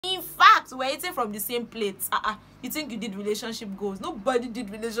fact, we're eating from the same plate. You think you did relationship goals? Nobody did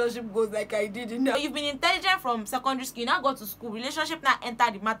relationship goals like I did. You've been intelligent from secondary school, you now go to school, relationship now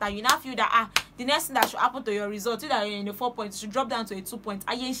enter the matter, you now feel that the next thing that should happen to your result, that you're in a 4 point, should drop down to a 2 point.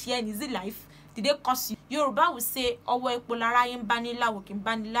 Is it life? Did they cost you? Yoruba will say, owe polara in banila, working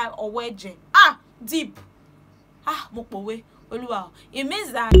banila, owe je. Deep. Mopowe. Oluwa. It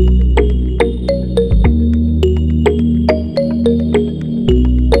means that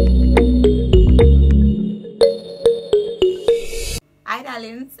hi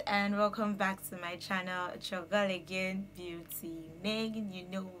darlings, and welcome back to my channel. It's your girl again, Beauty Megan. You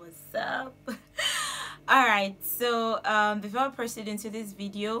know what's up. Alright, so before I proceed into this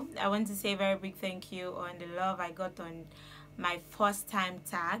video, I want to say a very big thank you on the love I got on my first time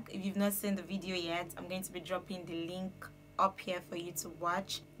tag. If you've not seen the video yet, I'm going to be dropping the link up here for you to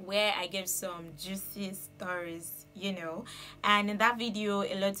watch, where I give some juicy stories, and in that video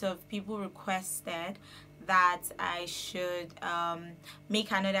a lot of people requested that I should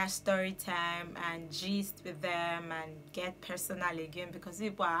make another story time and gist with them and get personal again, because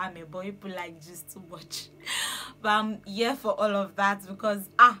people are a boy, people like gist too much. But I'm here for all of that, because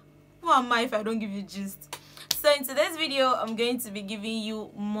who am I if I don't give you gist? So in today's video, I'm going to be giving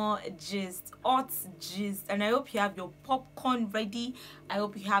you more gist, hot gist, and I hope you have your popcorn ready. I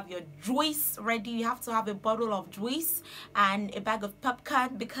hope you have your juice ready. You have to have a bottle of juice and a bag of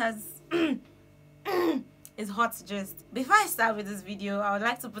popcorn, because it's hot gist. Before I start with this video, I would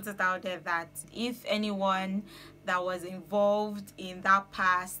like to put it out there that if anyone that was involved in that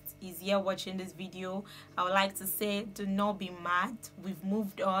past is here watching this video, I would like to say, do not be mad. We've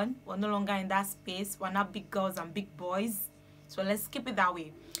moved on. We're no longer in that space. We're not big girls and big boys, so let's keep it that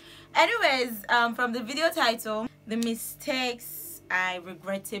way. Anyways, from the video title, the mistakes I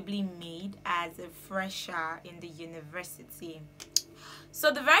regrettably made as a fresher in the university. So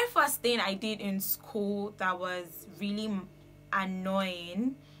the very first thing I did in school that was really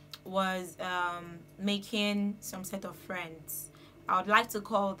annoying was making some set of friends. I would like to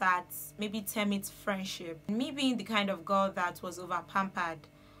call that, maybe term it friendship. Me being the kind of girl that was over pampered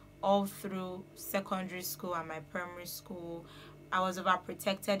all through secondary school and my primary school, I was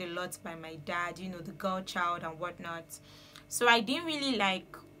overprotected a lot by my dad, the girl child and whatnot. So I didn't really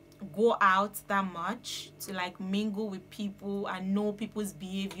go out that much to mingle with people and know people's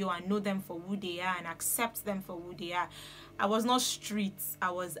behavior and know them for who they are and accept them for who they are. I was not street.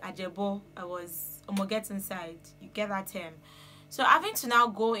 I was ajebo. I was get inside. You get that term. So having to now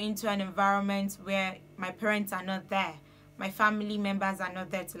go into an environment where my parents are not there, my family members are not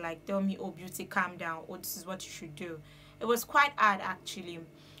there to tell me, oh beauty, calm down, oh this is what you should do. It was quite hard actually,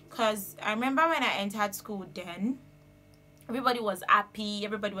 because I remember when I entered school then, everybody was happy,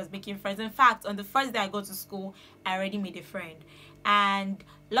 everybody was making friends. In fact, on the first day I go to school, I already made a friend. And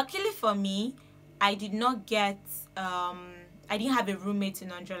luckily for me, I did not get, I didn't have a roommate in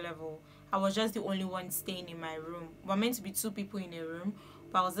 100 level. I was just the only one staying in my room. We're meant to be 2 people in a room,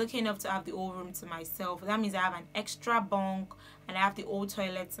 but I was lucky enough to have the whole room to myself. That means I have an extra bunk and I have the whole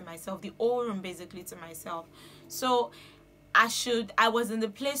toilet to myself, the whole room basically to myself. So I was in the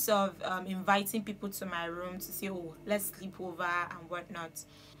place of inviting people to my room to say, oh, let's sleep over and whatnot.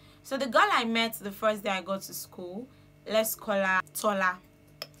 So the girl I met the first day I got to school, let's call her Tola.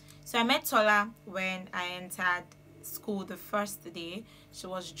 So I met Tola when I entered school the first day. She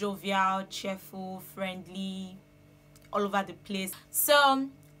was jovial, cheerful, friendly, all over the place. So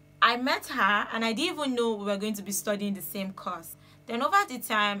I met her and I didn't even know we were going to be studying the same course. Then over the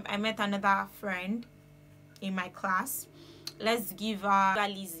time, I met another friend in my class. Let's give her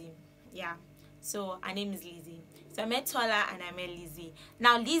Lizzie. Yeah, so her name is Lizzie. So I met Tola and I met Lizzie.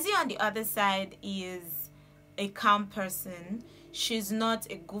 Now Lizzie on the other side is a calm person. She's not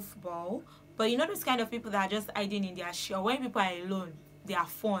a goofball, but those kind of people that are just hiding in their shell. When people are alone, they are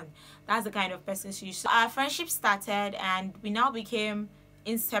fun. That's the kind of person she is. So our friendship started and we now became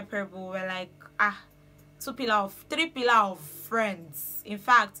inseparable. We're like 3 pillar of friends. In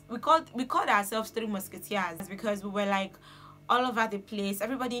fact, we called ourselves 3 musketeers, because we were all over the place.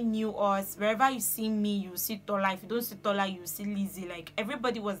 Everybody knew us. Wherever you see me, you see Tola. If you don't see Tola, you see Lizzie.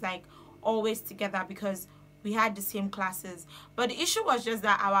 Everybody was always together because we had the same classes. But the issue was just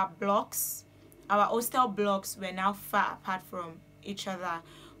that our hostel blocks were now far apart from each other.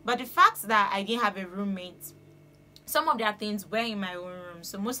 But the fact that I didn't have a roommate, some of their things were in my own room.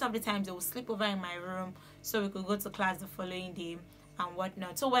 So most of the times they would sleep over in my room so we could go to class the following day and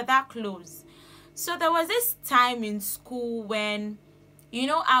whatnot. So we're that close. So there was this time in school when You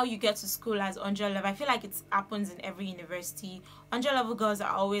know how you get to school as 100 level? I feel like it happens in every university. 100 level girls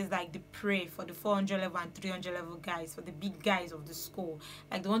are always like the prey for the 400 level and 300 level guys, for the big guys of the school.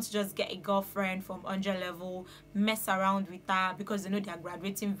 Like they want to just get a girlfriend from 100 level, mess around with her because they know they are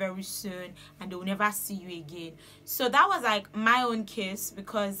graduating very soon and they will never see you again. So that was like my own case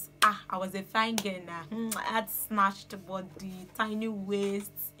because I was a fine girl now. I had snatched body, tiny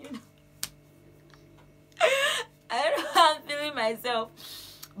waists, you know. I don't know how I'm feeling myself,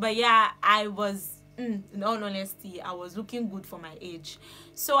 but yeah, I was in all honesty, I was looking good for my age.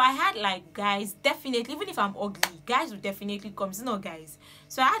 So I had like guys, definitely, even if I'm ugly, guys would definitely come. You know, guys,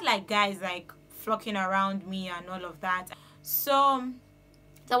 so I had like guys like flocking around me and all of that. So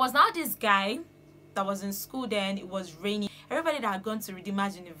there was now this guy that was in school. Then it was raining. Everybody that had gone to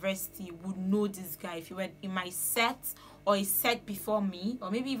Redeemers University would know this guy. If you were in my set or a set before me, or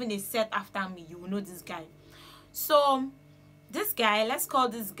maybe even a set after me, you will know this guy. So this guy, let's call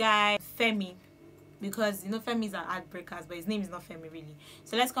this guy Femi, because you know Femis are heartbreakers, but his name is not Femi really.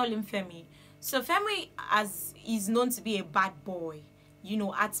 So let's call him Femi. So Femi is known to be a bad boy, you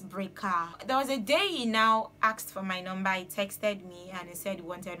know, heartbreaker. There was a day he now asked for my number. He texted me and he said he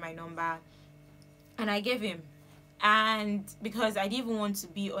wanted my number, and I gave him. And because I didn't even want to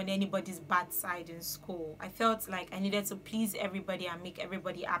be on anybody's bad side in school, I felt like I needed to please everybody and make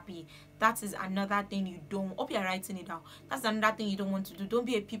everybody happy. That is another thing you don't, hope you're writing it down, that's another thing you don't want to do. Don't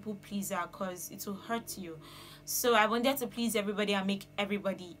be a people pleaser because it will hurt you. So I wanted to please everybody and make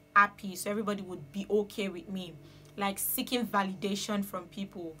everybody happy, so everybody would be okay with me, like seeking validation from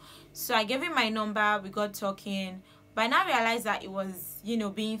people. So I gave him my number, we got talking, but I now realized that it was, you know,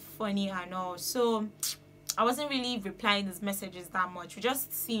 being funny and all. So I wasn't really replying his messages that much. We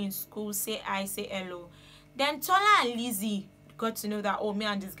just see in school, say hi, say hello. Then Tola and Lizzie got to know that, oh, me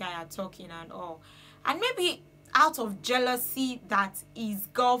and this guy are talking and all. And maybe out of jealousy that his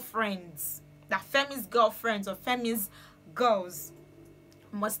girlfriends, that Femi's girlfriends or Femi's girls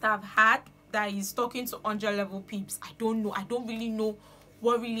must have had, that he's talking to 100 level peeps. I don't know. I don't really know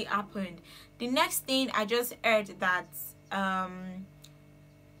what really happened. The next thing I just heard that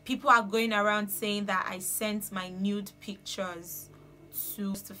people are going around saying that I sent my nude pictures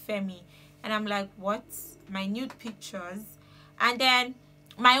to Femi. And I'm like, what? My nude pictures? And then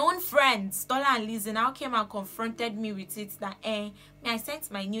my own friends, Tola and Lizzie, now came and confronted me with it that, I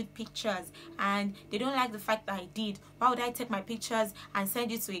sent my nude pictures and they don't like the fact that I did. Why would I take my pictures and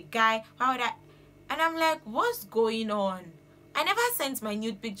send it to a guy? Why would I? And I'm like, what's going on? I never sent my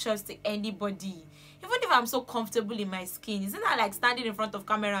nude pictures to anybody. Even if I'm so comfortable in my skin, isn't that like standing in front of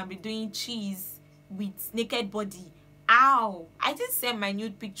camera and be doing cheese with naked body? Ow! I didn't send my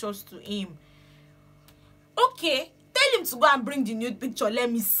nude pictures to him. Okay, tell him to go and bring the nude picture.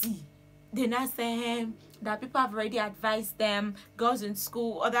 Let me see. Then I say that people have already advised them, girls in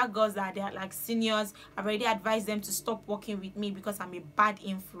school, other girls that they are like seniors, have already advised them to stop working with me because I'm a bad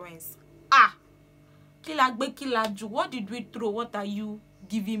influence. Kilagbe, what did we throw? What are you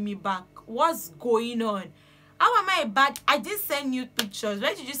giving me back? What's going on? How am I bad? I did send nude pictures.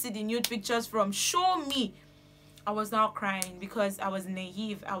 Where did you see the nude pictures from? Show me. I was now crying because I was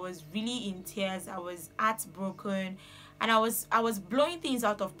naive. I was really in tears. I was heartbroken, and I was blowing things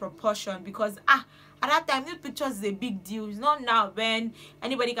out of proportion because at that time nude pictures is a big deal. It's not now when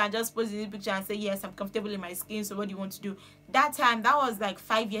anybody can just post a nude picture and say, yes, I'm comfortable in my skin, so what do you want to do? That time, that was like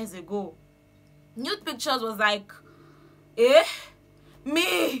 5 years ago. Nude pictures was like,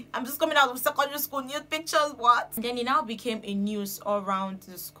 me, I'm just coming out of secondary school, nude pictures, what? And then it now became a news all around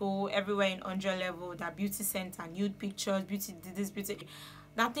the school, everywhere in 100 level, that beauty center, nude pictures, beauty did this, beauty.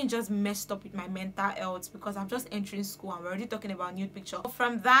 That thing just messed up with my mental health because I'm just entering school and we're already talking about nude pictures.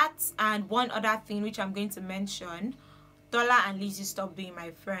 From that and one other thing which I'm going to mention, Tola and Lizzie stopped being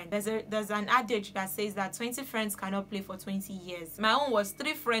my friend. There's an adage that says that 20 friends cannot play for 20 years. My own was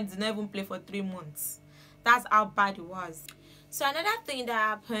 3 friends didn't even play for 3 months. That's how bad it was. So another thing that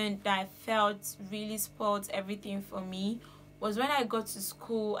happened that I felt really spoiled everything for me was when I got to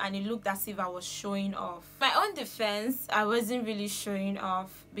school and it looked as if I was showing off. My own defense, I wasn't really showing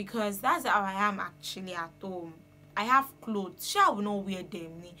off because that's how I am actually at home. I have clothes, I will not wear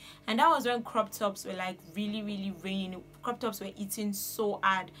them. And that was when crop tops were like really raining. Crop tops were eating so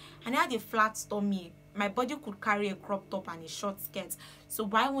hard and I had a flat stomach. My body could carry a crop top and a short skirt, so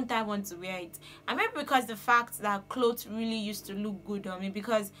why wouldn't I want to wear it? And maybe because the fact that clothes really used to look good on me,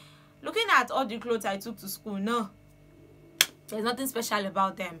 because looking at all the clothes I took to school, no, there's nothing special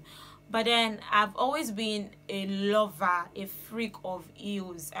about them. But then I've always been a lover, a freak of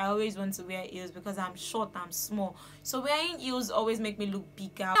heels. I always want to wear heels because I'm short, I'm small, so wearing heels always make me look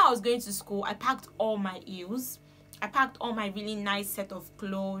bigger. When I was going to school, I packed all my heels I packed all my really nice set of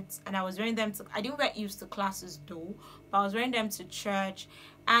clothes, and I was wearing them to, I didn't wear heels to classes though, but I was wearing them to church.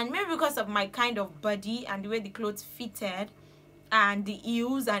 And maybe because of my kind of body and the way the clothes fitted and the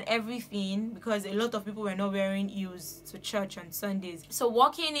heels and everything, because a lot of people were not wearing heels to church on Sundays. So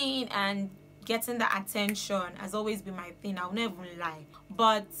walking in and getting the attention has always been my thing, I'll never lie.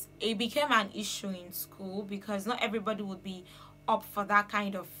 But it became an issue in school because not everybody would be up for that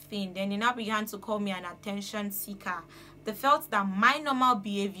kind of thing. Then they now began to call me an attention seeker. They felt that my normal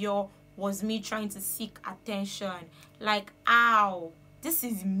behavior was me trying to seek attention. Like, ow, this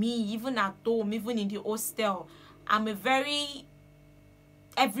is me, even at home, even in the hostel. I'm a very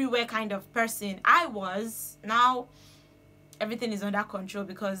everywhere kind of person. I was. Now everything is under control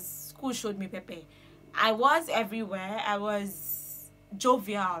because school showed me pepe. I was everywhere. I was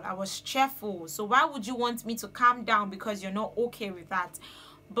jovial, I was cheerful. So why would you want me to calm down because you're not okay with that?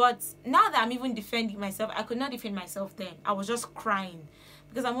 But now that I'm even defending myself, I could not defend myself then. I was just crying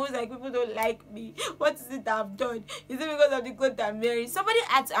because I'm always like, people don't like me. What is it that I've done? Is it because of the clothes I'm wearing? Somebody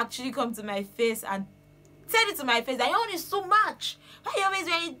had to actually come to my face and said it to my face that your own is so much. Why are you always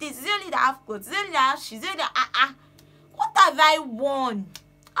wearing this? Is it only the half clothes? Is it only the half shoes? Is it the What have I won?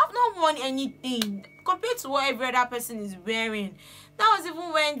 I've not won anything compared to what every other person is wearing. That was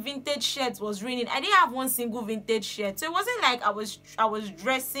even when vintage shirts was raining. I didn't have one single vintage shirt, so it wasn't like I was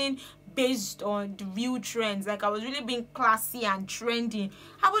dressing based on the real trends. Like I was really being classy and trendy.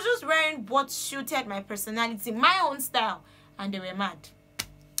 I was just wearing what suited my personality, my own style, and they were mad.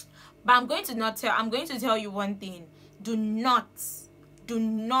 But I'm going to tell you one thing: do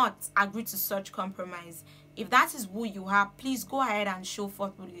not agree to such compromise. If that is who you are, please go ahead and show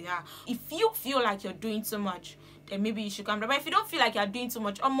forth who you are. If you feel like you're doing too much, then maybe you should come down. But if you don't feel like you're doing too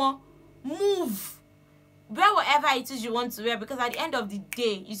much, move. Wear whatever it is you want to wear, because at the end of the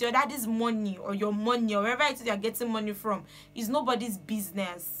day, it's your daddy's money or your money or wherever it is you're getting money from. It's nobody's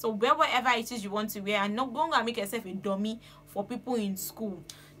business. So wear whatever it is you want to wear, and not going to make yourself a dummy for people in school.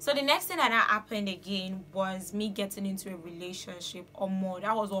 So the next thing that happened again was me getting into a relationship or more.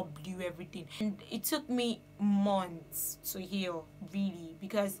 That was what blew everything. And it took me months to heal, really,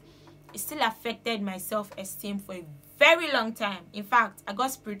 because it still affected my self-esteem for a very long time. In fact, I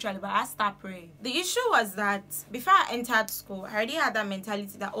got spiritual, but I started praying. The issue was that before I entered school, I already had that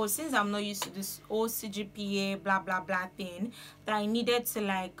mentality that, oh, since I'm not used to this whole CGPA, blah, blah, blah thing, that I needed to,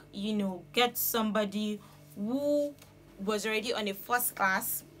 like, you know, get somebody who was already on a first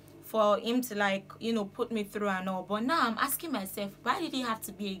class for him to, like, you know, put me through and all. But now I'm asking myself, why did he have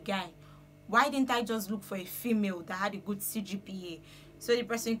to be a guy? Why didn't I just look for a female that had a good CGPA so the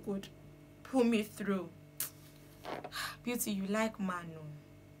person could pull me through? Beauty, you like man, no?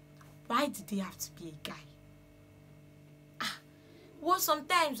 Why did he have to be a guy? Well,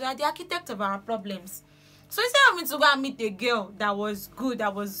 sometimes we are the architect of our problems. So instead of me to go and meet a girl that was good,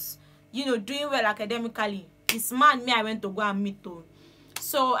 that was, you know, doing well academically, this man me I went to go and meet to.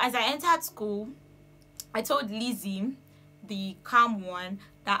 So as I entered school, I told Lizzie, the calm one,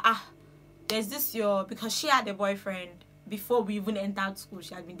 that there's this because she had a boyfriend before we even entered school.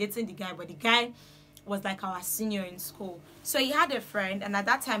 She had been dating the guy, but the guy was like our senior in school. So he had a friend, and at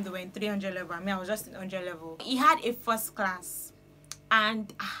that time they were in 300 level. I mean, I was just in 100 level. He had a first class,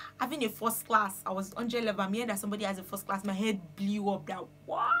 and having a first class, I was 100 level. I'm hearing that somebody has a first class. My head blew up. That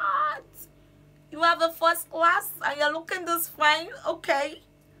what? You have a first class and you're looking this fine? Okay.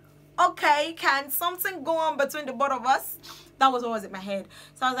 Okay, can something go on between the both of us? That was what was in my head.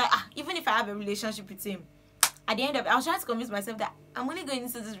 So I was like, even if I have a relationship with him, at the end of it, I was trying to convince myself that I'm only going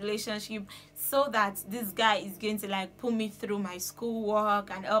into this relationship so that this guy is going to, like, pull me through my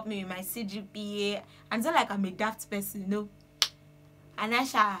schoolwork and help me with my CGPA. And so, like, I'm a daft person, you know. And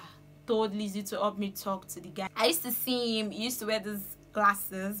Asha told Lizzie to help me talk to the guy. I used to see him. He used to wear these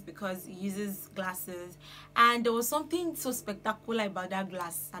glasses because he uses glasses, and there was something so spectacular about that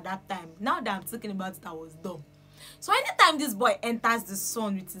glass at that time. Now that I'm thinking about it, I was dumb. So anytime this boy enters the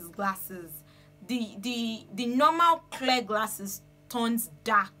sun with his glasses, the normal clear glasses turns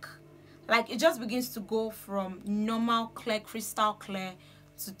dark. Like, it just begins to go from normal clear, crystal clear,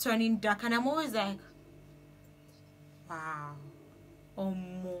 to turning dark. And I'm always like, wow,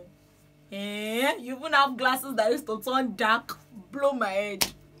 you even have glasses that used to turn dark? Blow my head.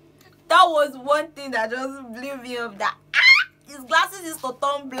 That was one thing that just blew me up, that his glasses used to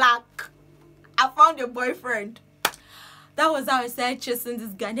turn black. I found a boyfriend. That was how I started chasing this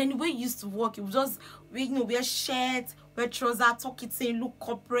guy. And then the way he used to walk, it was just, you know, wear shirts, wear trousers, tuck it in, look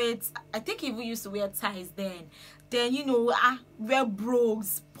corporate. I think he even used to wear ties then. Then, you know, wear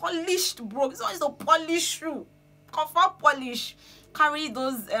brogues, polished brogues. It's always a polished shoe, comfort polish. carry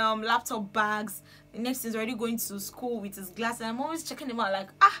those laptop bags. The next thing is already going to school with his glasses, and I'm always checking him out like,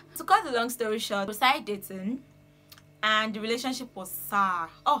 to cut the long story short, we started dating, and the relationship was sour.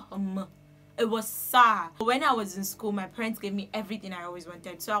 It was sour. When I was in school, my parents gave me everything I always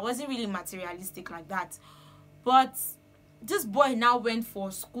wanted, so I wasn't really materialistic like that. But this boy now went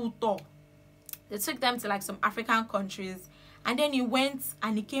for school tour. They took them to like some African countries, and then he went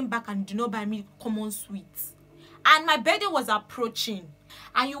and he came back and did not buy me common sweets. And my birthday was approaching,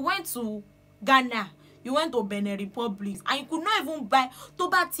 and you went to Ghana, you went to Benin Republic, and you could not even buy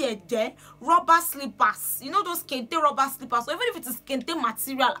rubber slippers. You know those kente rubber slippers. So even if it is kente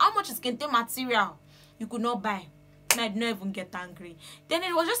material, how much is kente material? You could not buy. And I did not even get angry. Then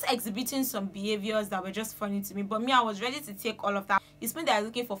it was just exhibiting some behaviors that were just funny to me. But me, I was ready to take all of that. It's been that I was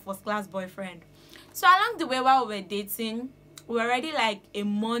looking for first class boyfriend. So along the way while we were dating, we were already like a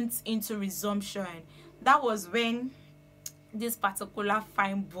month into resumption. That was when this particular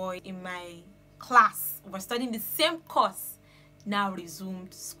fine boy in my class was studying the same course now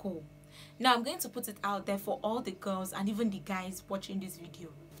resumed school. Now I'm going to put it out there for all the girls and even the guys watching this video.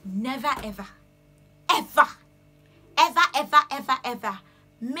 Never ever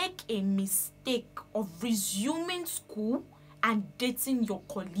make a mistake of resuming school and dating your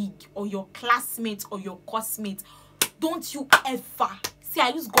colleague or your classmate or your coursemate. Don't you ever, see, I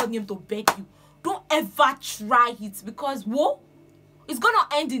use God's name to beg you, don't ever try it, because whoa, it's gonna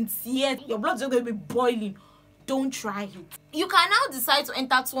end in tears. Your blood's just gonna be boiling. Don't try it. You can now decide to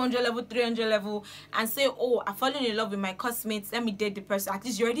enter 200 level, 300 level, and say, oh, I've fallen in love with my classmates, let me date the person. At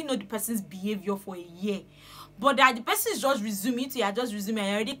least you already know the person's behavior for a year. But that the person is just resuming, you are just resuming, and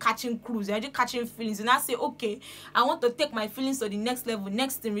you're already catching clues, you're already catching feelings. And I say, okay, I want to take my feelings to the next level,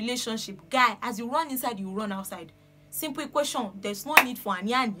 next in relationship. Guy, as you run inside, you run outside. Simple equation. There's no need for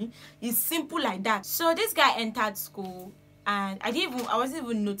anyani. It's simple like that. So this guy entered school, and I wasn't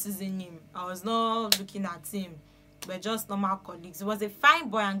even noticing him. I was not looking at him. We're just normal colleagues. It was a fine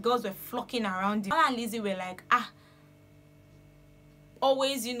boy, and girls were flocking around him. All and Lizzie were like,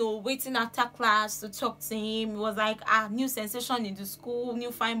 always, you know, waiting after class to talk to him. It was like, new sensation in the school,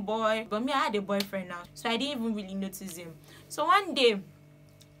 new fine boy. But me, I had a boyfriend now, so I didn't even really notice him. So one day,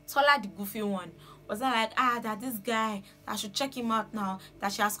 Tola, the goofy one, was like, that this guy, I should check him out now,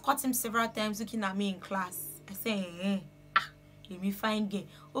 that she has caught him several times looking at me in class. I say, let me find gay.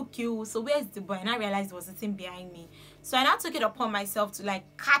 Okay, so where's the boy? And I realized he was sitting behind me. So I now took it upon myself to like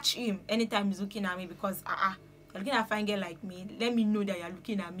catch him anytime he's looking at me, because you're looking at a fine girl like me, let me know that you're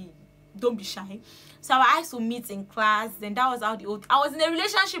looking at me. Don't be shy. So our eyes will meet in class. Then that was how I was in a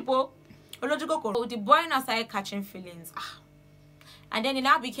relationship. So the boy now started catching feelings. And then it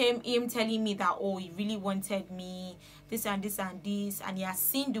now became him telling me that, oh, he really wanted me, this and this and this, and he has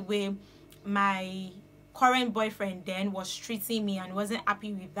seen the way my current boyfriend then was treating me and wasn't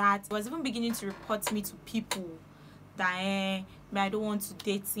happy with that. He was even beginning to report me to people that I don't want to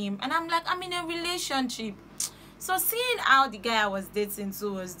date him. And I'm like, I'm in a relationship. So seeing how the guy I was dating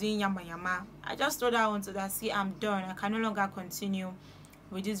to was doing yama yama, I just told her I wanted to see, I'm done. I can no longer continue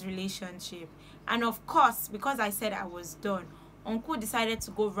with this relationship. And of course, because I said I was done, Uncle decided to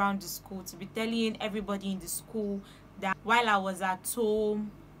go around the school to be telling everybody in the school that while I was at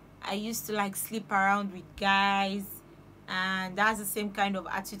home, I used to like sleep around with guys, and that's the same kind of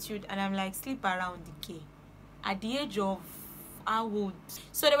attitude. And I'm like, sleep around the K at the age of how old?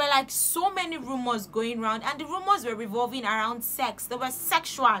 So there were like so many rumors going around, and the rumors were revolving around sex. They were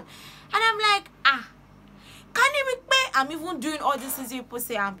sexual, and I'm like, can you make me? I'm even doing all these things people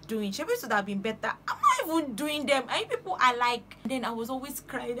say I'm doing. She should have been better. I'm not even doing them. And people are like, and then I was always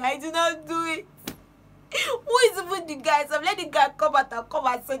crying, I did not do it. Who is even the guy? So I'm letting the guy come out and come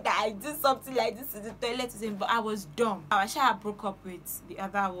and say that I did something like this in the toilet with him, but I was dumb. I actually broke up with the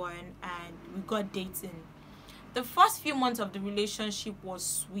other one, and we got dating. The first few months of the relationship was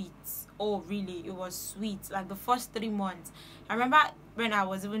sweet. Oh, really? It was sweet. Like the first 3 months. I remember when I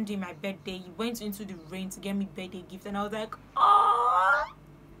was even doing my birthday, he went into the rain to get me birthday gift, and I was like, oh,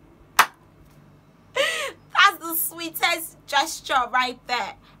 that's the sweetest gesture right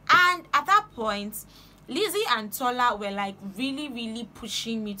there. And at that point, Lizzie and Tola were like really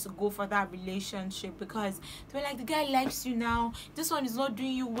pushing me to go for that relationship, because they were like, the guy likes you now, this one is not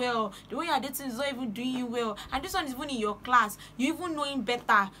doing you well, the one you're dating is not even doing you well, and this one is even in your class, you even know him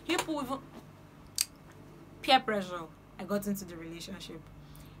better. People even peer pressure. I got into the relationship,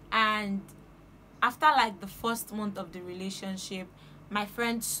 and after like the first month of the relationship, my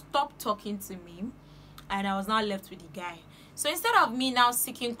friend stopped talking to me, and I was now left with the guy. So instead of me now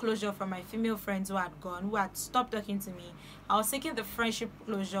seeking closure from my female friends who had stopped talking to me, I was seeking the friendship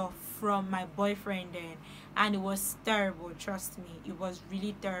closure from my boyfriend then, and it was terrible. Trust me, it was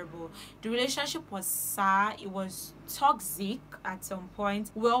really terrible. The relationship was sad, it was toxic at some point.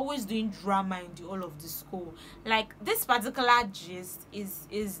 We're always doing drama in the whole of the school. Like, this particular gist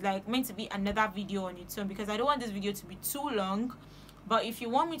is like meant to be another video on its own, because I don't want this video to be too long. But if you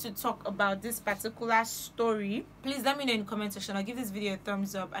want me to talk about this particular story, please let me know in the comment section. I'll give this video a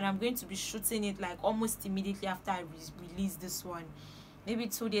thumbs up, and I'm going to be shooting it like almost immediately after I release this one. Maybe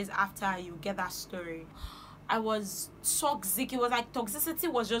 2 days after you get that story. I was toxic. It was like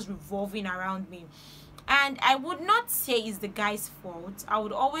toxicity was just revolving around me. And I would not say it's the guy's fault. I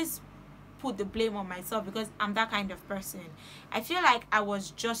would always put the blame on myself, because I'm that kind of person. I feel like I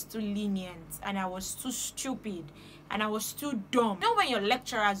was just too lenient, and I was too stupid, and I was too dumb. You know, when your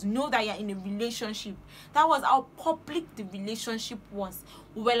lecturers know that you're in a relationship, that was how public the relationship was.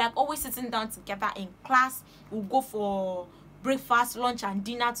 We were like always sitting down together in class. We'll go for breakfast, lunch, and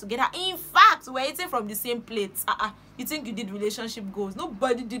dinner together. In fact, we're eating from the same plates. You think you did relationship goals?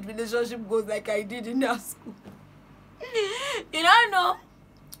 Nobody did relationship goals like I did in that school. You don't know.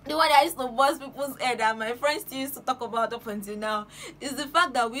 The one that used to bust people's head and my friends still used to talk about up until now is the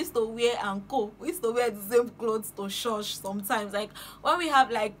fact that we used to wear and co. We used to wear the same clothes to church sometimes. Like, when we have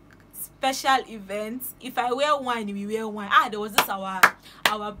like special events, if I wear wine, we wear wine. There was this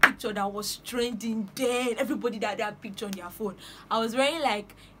our picture that was trending then. Everybody that picture on their phone. I was wearing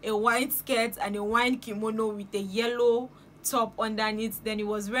like a wine skirt and a wine kimono with a yellow top underneath. Then he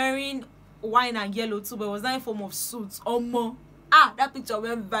was wearing wine and yellow too, but it was not in form of suits. That picture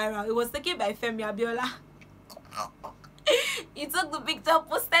went viral. It was taken by Femi Abiola. He took the picture,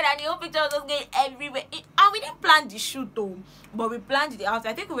 posted, and the whole picture was just going everywhere. And we didn't plan the shoot though, but we planned it out.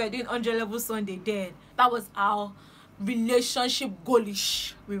 I think we were doing 100 level Sunday then. That was our relationship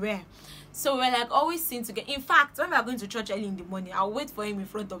goalish we were. So we were like always seen together. In fact, when we were going to church early in the morning, I'll wait for him in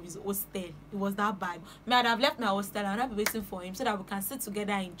front of his hostel. It was that bad. I'd have left my hostel and I'd be waiting for him so that we can sit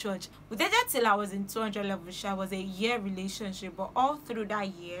together in church. We did that till I was in 200 level. I was a year relationship, but all through that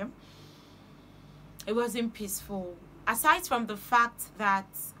year, it wasn't peaceful. Aside from the fact that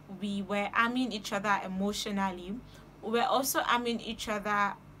we were harming each other emotionally, we were also harming each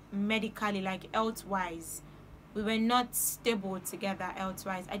other medically, like health-wise. We were not stable together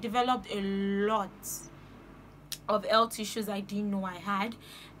health-wise. I developed a lot of health issues I didn't know I had.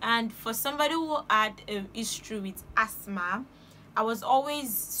 And for somebody who had a history with asthma, I was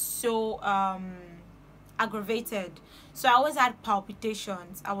always so aggravated. So I always had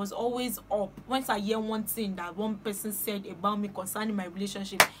palpitations. I was always up. Once I hear one thing that one person said about me concerning my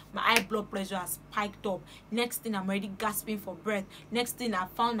relationship, my high blood pressure has spiked up. Next thing, I'm already gasping for breath. Next thing, I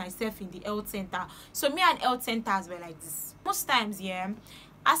found myself in the health center. So me and health centers were like this. Most times,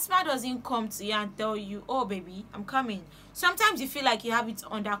 asthma doesn't come to you and tell you, oh baby, I'm coming. Sometimes you feel like you have it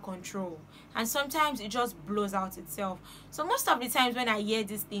under control, and sometimes it just blows out itself. So most of the times when I hear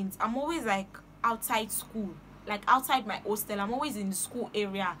these things, I'm always like outside school, like outside my hostel. I'm always in the school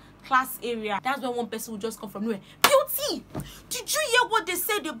area, class area. That's when one person will just come from nowhere. Beauty, did you hear what they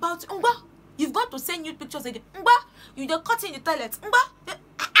said about Ngba? You've got to send nude pictures again. Ngba, you the cut in the toilet.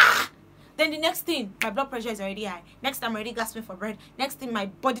 Ngba. Then the next thing, my blood pressure is already high. Next time, I'm already gasping for breath. Next thing, my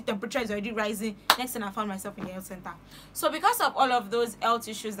body temperature is already rising. Next thing, I found myself in the health center. So because of all of those health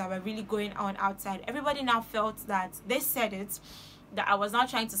issues that were really going on outside, everybody now felt that they said it, that I was now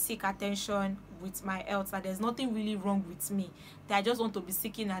trying to seek attention with my health, that there's nothing really wrong with me, that I just want to be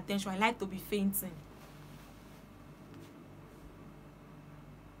seeking attention. I like to be fainting.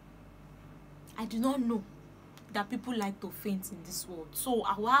 I do not know that people like to faint in this world. So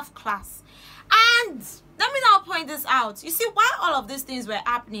I will have class. And let me now point this out. You see, while all of these things were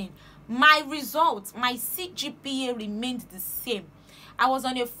happening, my results, my CGPA remained the same. I was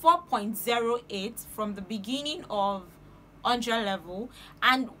on a 4.08 from the beginning of 100 level,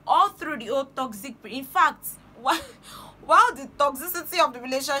 and all through the old toxic. In fact, while the toxicity of the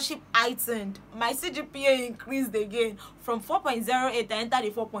relationship heightened, my CGPA increased again from 4.08. I entered a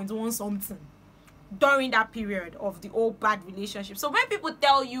 4.1 something during that period of the old bad relationship. So when people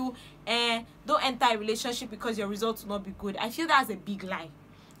tell you don't enter a relationship because your results will not be good, I feel that's a big lie.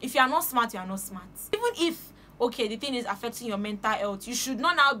 If you are not smart, you are not smart. Even if, okay, the thing is affecting your mental health, you should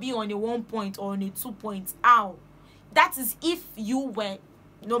not now be on a 1 point or on a 2 point. Ow. That is if you were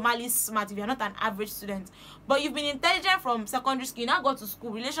normally smart, if you're not an average student. But you've been intelligent from secondary school, you now go to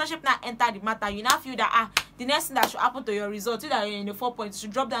school, relationship now enter the matter, you now feel that the next thing that should happen to your results, that you're in a 4 point,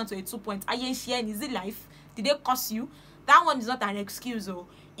 should drop down to a 2 point. Is it life? Did they cost you? That one is not an excuse.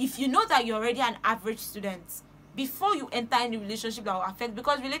 If you know that you're already an average student, before you enter any relationship that will affect,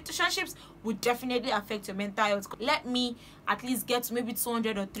 because relationships will definitely affect your mental health. Let me at least get to maybe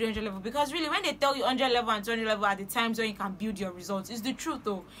 200 or 300 level, because really when they tell you 100 level and 200 level are the times when you can build your results, it's the truth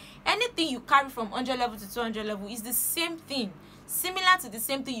though. Anything you carry from 100 level to 200 level is the same thing, similar to the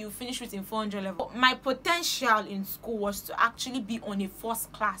same thing you finish with in 400 level. My potential in school was to actually be on a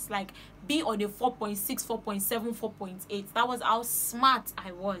first class, like be on a 4.6, 4.7, 4.8. That was how smart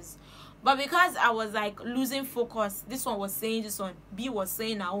I was. But because I was like losing focus, this one was saying this one, B was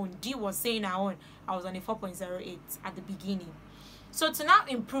saying her own, D was saying her own, I was on a 4.08 at the beginning. So to now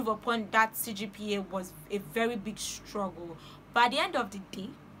improve upon that CGPA was a very big struggle. But at the end of the day,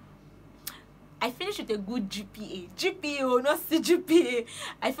 I finished with a good GPA, not CGPA.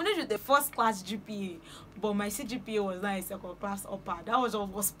 I finished with a first class GPA, but my CGPA was not a second class upper. That was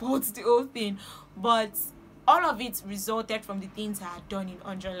what spoiled the whole thing. But all of it resulted from the things I had done in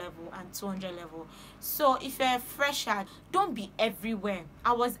 100 level and 200 level. So if you're a fresher, don't be everywhere.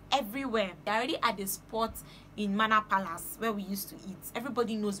 I was everywhere. I already had a spot in Manor Palace where we used to eat.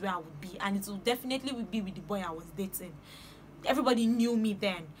 Everybody knows where I would be, and it will definitely be with the boy I was dating. Everybody knew me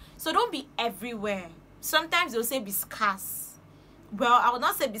then. So don't be everywhere. Sometimes they'll say be scarce. Well, I would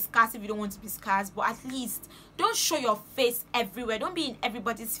not say be scarce if you don't want to be scarce, but at least don't show your face everywhere. Don't be in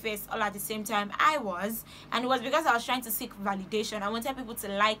everybody's face all at the same time. I was, and it was because I was trying to seek validation. I wanted people to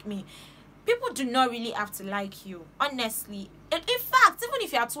like me. People do not really have to like you, honestly. In fact, even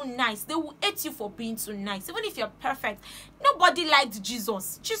if you are too nice, they will hate you for being too nice. Even if you're perfect, nobody liked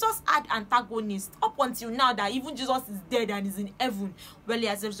Jesus. Jesus had antagonists up until now, that even Jesus is dead and is in heaven. Well, he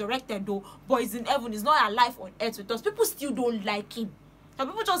has resurrected though, but he's in heaven. He's not alive on earth with us. People still don't like him. Some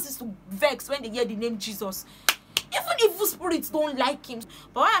people just used to vex when they hear the name Jesus. Even evil spirits don't like him.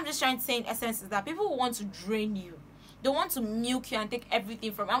 But what I'm just trying to say in essence is that people will want to drain you. They want to milk you and take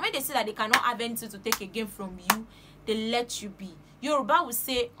everything from you. And when they say that they cannot have anything to take again from you, they let you be. Yoruba will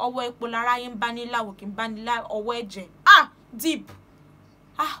say, "Owe polara yin banila wokin banila owe je." Ah, deep.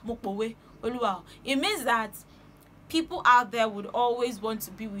 Ah, mopowe. Oluwa. It means that people out there would always want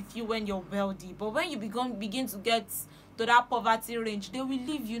to be with you when you're wealthy. But when you begin to get to that poverty range, they will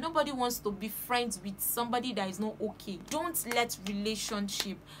leave you. Nobody wants to be friends with somebody that is not okay. Don't let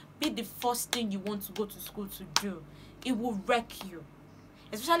relationship be the first thing you want to go to school to do. It will wreck you.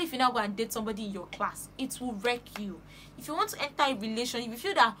 Especially if you now go and date somebody in your class, it will wreck you. If you want to enter a relationship, if you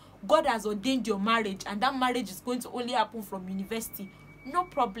feel that God has ordained your marriage and that marriage is going to only happen from university, no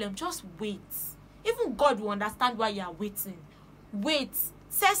problem, just wait. Even God will understand why you are waiting. Wait,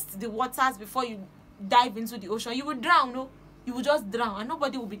 test the waters before you dive into the ocean. You will drown, no? You will just drown, and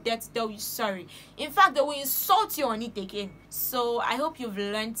nobody will be there to tell you sorry. In fact, they will insult you on it again. So I hope you've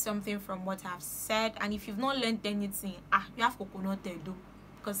learned something from what I've said. And if you've not learned anything, you have coconut there though,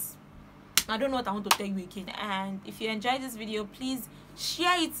 because I don't know what I want to tell you again. And if you enjoyed this video, please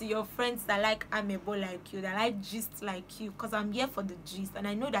share it to your friends that like amebo like you, that like gist like you, because I'm here for the gist, and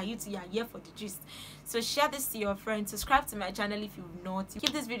I know that you two are here for the gist. So share this to your friends. Subscribe to my channel if you've not.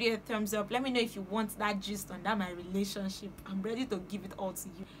 Give this video a thumbs up. Let me know if you want that gist on that my relationship. I'm ready to give it all to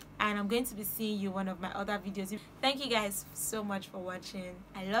you, and I'm going to be seeing you in one of my other videos. Thank you guys so much for watching.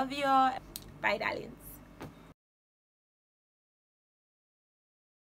 I love you all. Bye, darlings.